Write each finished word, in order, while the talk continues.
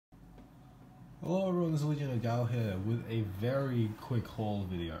Hello everyone, this is Legion of Gal here with a very quick haul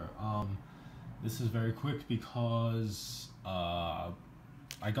video. This is very quick because I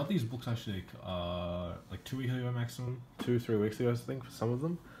got these books actually like 2 weeks ago maximum, 3 weeks ago I think for some of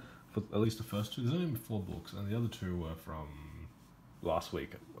them, for at least the first two. There's only 4 books and the other 2 were from last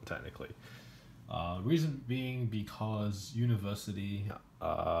week technically. Reason being because university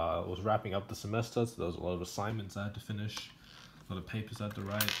was wrapping up the semester, so there was a lot of assignments I had to finish. A lot of papers I had to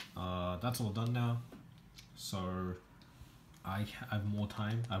write. That's all done now, so I have more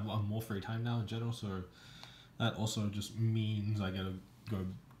time. I have more free time now in general, so that also just means I gotta go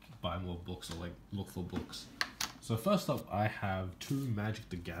buy more books or like look for books. So first up, I have 2 Magic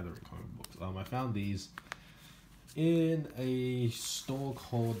the Gathering comic books. I found these in a store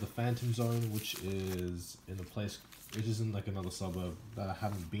called the Phantom Zone, which is in a place, which is in like another suburb that I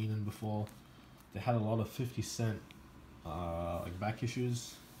haven't been in before. They had a lot of 50-cent like back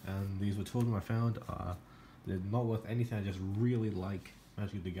issues, and these were 2 of them I found. They're not worth anything. I just really like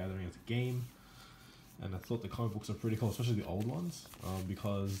Magic the Gathering as a game, and I thought the comic books are pretty cool, especially the old ones,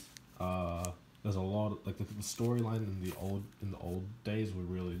 because there's a lot of, like the storyline in the old days were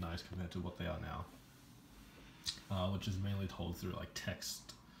really nice compared to what they are now, which is mainly told through like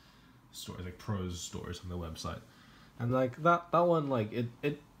text stories, like prose stories on their website, and like that one, like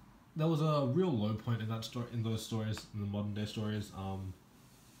it there was a real low point in that story, in those stories, in the modern day stories,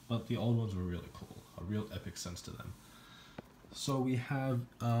 but the old ones were really cool, a real epic sense to them. So we have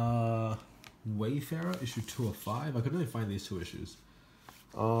Wayfarer issue 2 of 5. I could only find these 2 issues,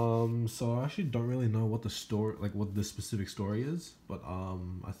 so I actually don't really know what the story, like what this specific story is, but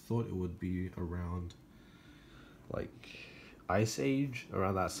I thought it would be around like Ice Age,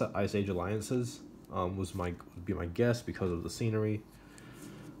 around that set, Ice Age alliances, would be my guess because of the scenery,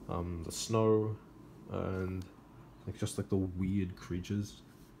 the snow, and like just like the weird creatures.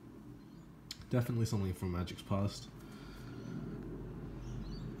 Definitely something from Magic's past.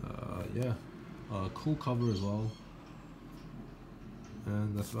 Yeah, cool cover as well,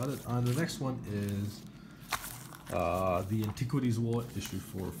 and that's about it. The next one is the Antiquities War issue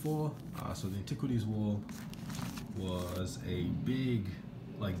 4 of 4. So the Antiquities War was a big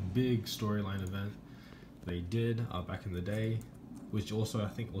storyline event they did back in the day, which also I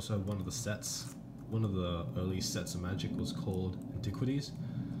think also one of the early sets of Magic was called Antiquities,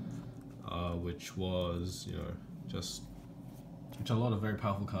 which was, you know, just a lot of very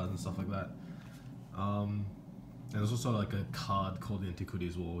powerful cards and stuff like that. And there's also like a card called the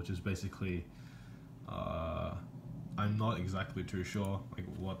Antiquities War, which is basically, I'm not exactly too sure like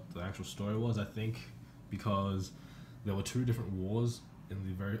what the actual story was. I think because there were 2 different wars in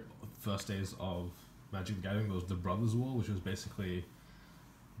the very first days of Magic the Gathering. There was the Brothers' War, which was basically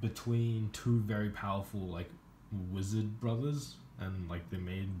between 2 very powerful like wizard brothers, and like they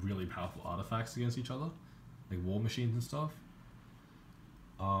made really powerful artifacts against each other, like war machines and stuff,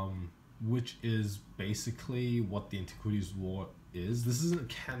 which is basically what the Antiquities War is. This isn't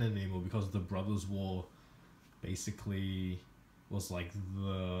canon anymore because the Brothers' War basically was like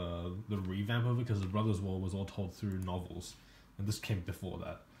the revamp of it, because the Brothers' War was all told through novels, and this came before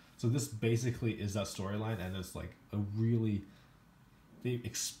that. So this basically is that storyline, and it's like they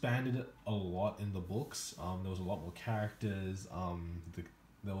expanded it a lot in the books. There was a lot more characters,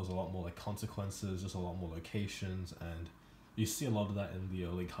 there was a lot more like consequences, just a lot more locations, and you see a lot of that in the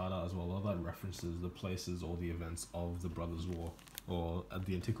early card art as well. A lot of that references the places or the events of the Brothers' War, or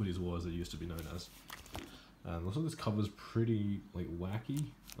the Antiquities War as it used to be known as. And also this cover's pretty like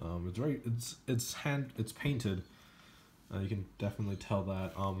wacky. It's painted. You can definitely tell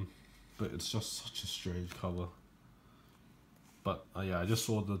that. But it's just such a strange cover. But yeah, I just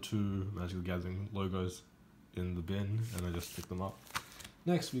saw the 2 Magic the Gathering logos in the bin, and I just picked them up.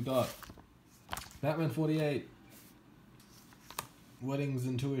 Next, we got Batman 48. Weddings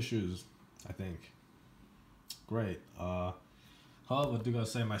in 2 issues, I think. Great. However, I do gotta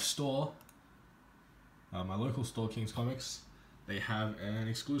say, my store, my local store, King's Comics, they have an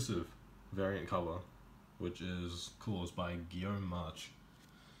exclusive variant cover, which is cool. It's by Guillaume March.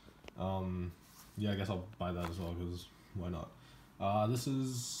 Yeah, I guess I'll buy that as well, because why not? This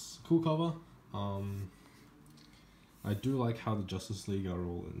is a cool cover. I do like how the Justice League are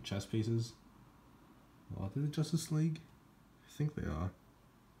all in chess pieces. Are they the Justice League? I think they are.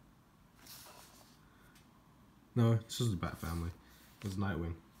 No, it's just the Bat family. It's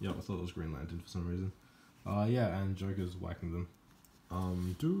Nightwing. Yep, I thought it was Green Lantern for some reason. Yeah, and Joker's whacking them.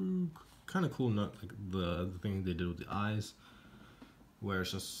 Do kind of cool note like the thing they did with the eyes, where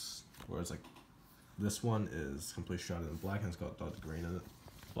it's like this one is completely shrouded in black and it's got dotted green in it.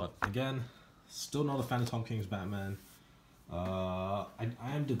 But again, still not a fan of Tom King's Batman. I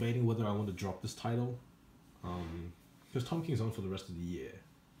am debating whether I want to drop this title, because Tom King's on for the rest of the year.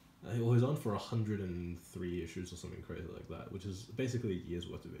 Well, he's on for 103 issues or something crazy like that, which is basically a year's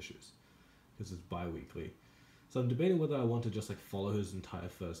worth of issues, because it's bi-weekly. So I'm debating whether I want to just like follow his entire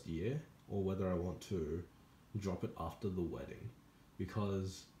first year, or whether I want to drop it after the wedding,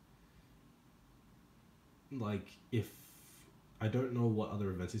 because like if I don't know what other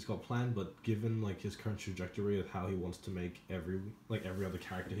events he's got planned, but given like his current trajectory of how he wants to make every other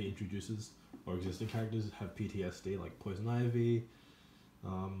character he introduces or existing characters have PTSD, like Poison Ivy,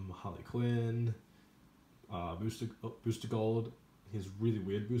 Harley Quinn, Booster Gold, his really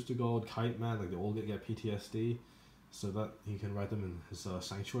weird Booster Gold, Kite Man, like they all get PTSD, so that he can write them in his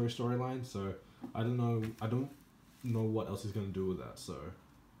Sanctuary storyline. So I don't know what else he's gonna do with that. So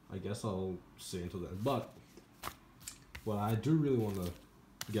I guess I'll see until then. But what I do really want to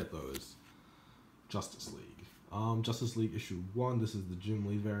get though is Justice League. Justice League issue 1. This is the Jim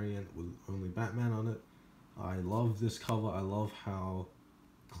Lee variant with only Batman on it. I love this cover. I love how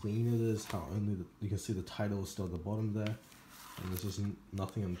clean it is. How only you can see the title is still at the bottom there, and there's just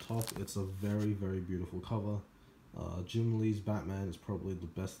nothing on top. It's a very, very beautiful cover. Jim Lee's Batman is probably the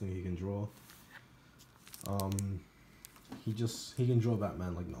best thing he can draw. He can draw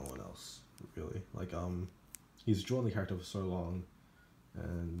Batman like no one else, really. Like he's drawn the character for so long,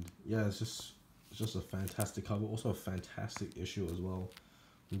 and yeah, it's just a fantastic cover. Also a fantastic issue as well.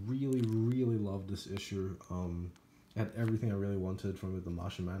 Really, really loved this issue. It had everything I really wanted from it. The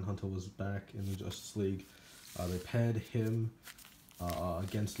Martian Manhunter was back in the Justice League. They paired him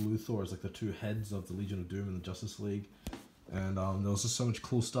against Luthor as like the two heads of the Legion of Doom in the Justice League. And there was just so much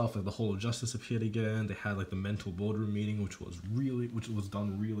cool stuff. Like the Hall of Justice appeared again. They had like the mental boardroom meeting, which was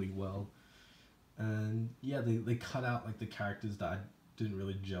done really well. And yeah, they cut out like the characters that I didn't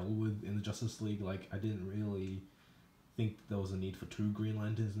really gel with in the Justice League. Like I didn't really think there was a need for 2 Green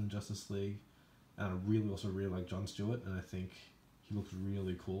Lanterns in the Justice League. And I really like Jon Stewart, and I think he looks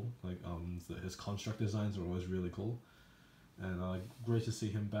really cool. Like his construct designs are always really cool. And great to see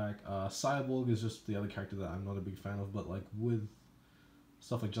him back. Cyborg is just the other character that I'm not a big fan of, but like with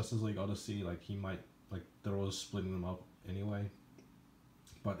stuff like Justice League Odyssey, like he might, like they're always splitting them up anyway.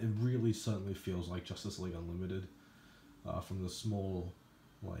 But it really certainly feels like Justice League Unlimited from the small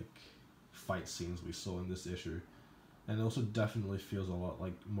like fight scenes we saw in this issue. And it also definitely feels a lot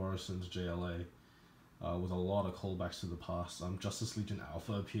like Morrison's JLA, with a lot of callbacks to the past. Justice Legion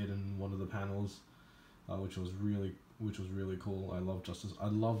Alpha appeared in one of the panels, which was really cool. I love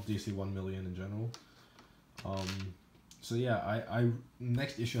DC 1 Million in general. So yeah, I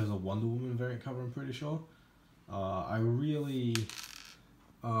next issue has a Wonder Woman variant cover, I'm pretty sure. I really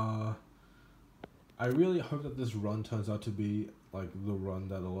hope that this run turns out to be like the run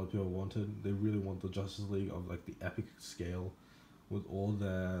that a lot of people wanted. They really want the Justice League of like the epic scale, with all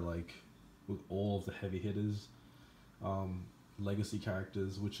of the heavy hitters, legacy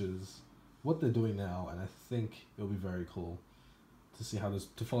characters, which is what they're doing now, and I think it'll be very cool to see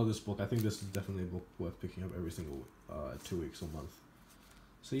to follow this book. I think this is definitely a book worth picking up every single 2 weeks or month.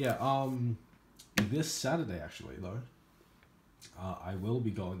 So yeah, this Saturday actually though, I will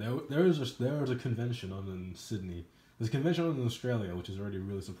be going. There is a convention on in Sydney. There's a convention on in Australia, which is already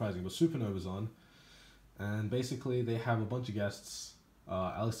really surprising. But Supanova's on, and basically they have a bunch of guests.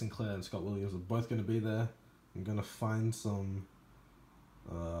 Alex Sinclair and Scott Williams are both going to be there. I'm gonna find some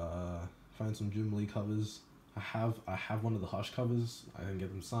Jim Lee covers. I have one of the Hush covers. I can get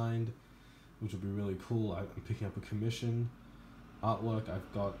them signed, which would be really cool. I'm picking up a commission. Artwork,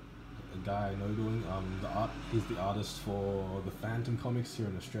 I've got a guy I know doing he's the artist for the Phantom comics here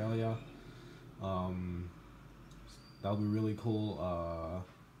in Australia. That'll be really cool.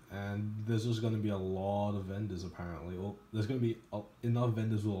 And there's just going to be a lot of vendors apparently. Well, there's going to be enough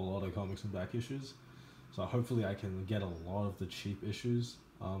vendors with a lot of comics and back issues, so hopefully I can get a lot of the cheap issues.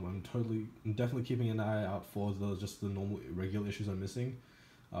 I'm definitely keeping an eye out for just the normal regular issues I'm missing,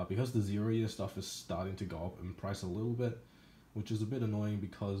 because the 0 year stuff is starting to go up in price a little bit, which is a bit annoying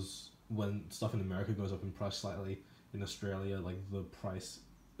because when stuff in America goes up in price slightly, in Australia, like the price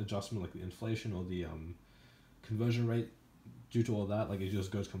adjustment, like the inflation or the conversion rate, due to all that, like it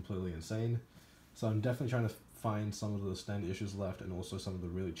just goes completely insane. So I'm definitely trying to find some of the standard issues left, and also some of the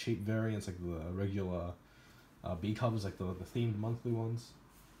really cheap variants, like the regular B covers, like the themed monthly ones.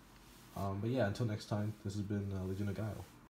 But yeah, until next time, this has been Legion of Guile.